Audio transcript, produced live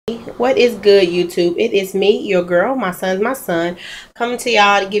What is good, YouTube? It is me, your girl, my son's my son, coming to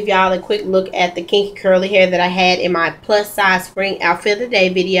y'all to give y'all a quick look at the kinky curly hair that I had in my plus size spring outfit of the day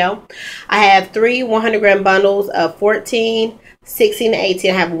video. I have three 100-gram bundles of 14, 16, and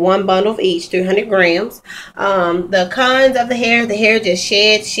 18. I have one bundle of each, 300 grams. The cons of the hair just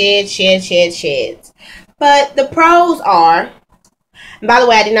sheds. But the pros are, and by the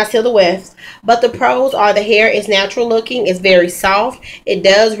way, I did not seal the wefts. But the pros are the hair is natural looking. It's very soft. It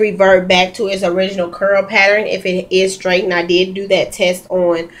does revert back to its original curl pattern if it is straight. And I did do that test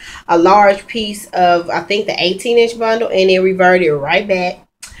on a large piece of, I think, the 18-inch bundle. And it reverted right back.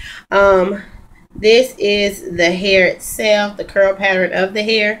 This is the hair itself, the curl pattern of the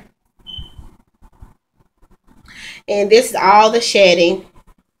hair. And this is all the shedding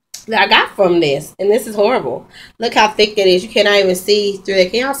that I got from this, and this is horrible. Look how thick that is. You cannot even see through that.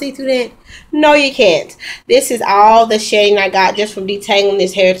 Can y'all see through that? No, you can't. This is all the shedding I got just from detangling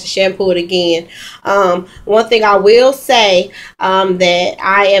this hair to shampoo it again. One thing I will say, that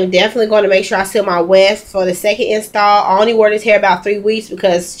I am definitely going to make sure I seal my wefts for the second install. I only wore this hair about 3 weeks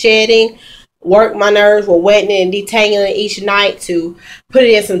because shedding worked my nerves with wetting it and detangling it each night to put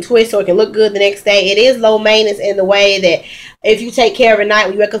it in some twists so it can look good the next day. It is low maintenance in the way that if you take care of it at night,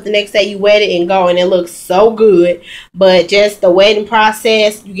 when you wake up the next day, you wet it and go, and it looks so good. But just the wetting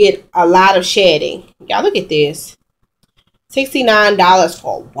process, you get a lot of shedding. Y'all look at this. $69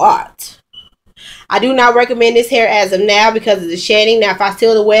 for what? I do not recommend this hair as of now because of the shedding. Now, if I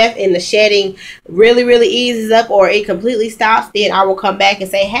seal the weft and the shedding really eases up or it completely stops, then I will come back and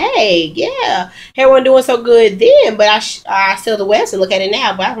say, hey, yeah, hair wasn't doing so good then, but I seal the wefts and look at it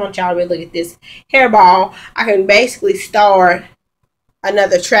now. But I want y'all to really look at this hairball. I can basically start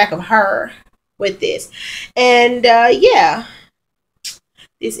another track of her with this. And, yeah,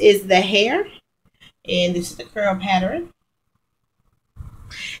 this is the hair, and this is the curl pattern.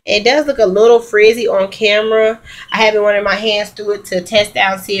 It does look a little frizzy on camera. I haven't running my hands through it to test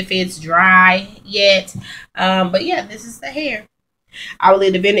out and see if it's dry yet. But yeah, this is the hair. I will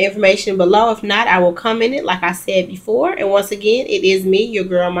leave the vendor information below. If not, I will comment it like I said before. And once again, it is me, your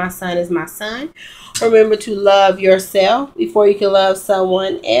girl, my son is my son. Remember to love yourself before you can love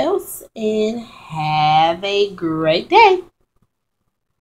someone else. And have a great day.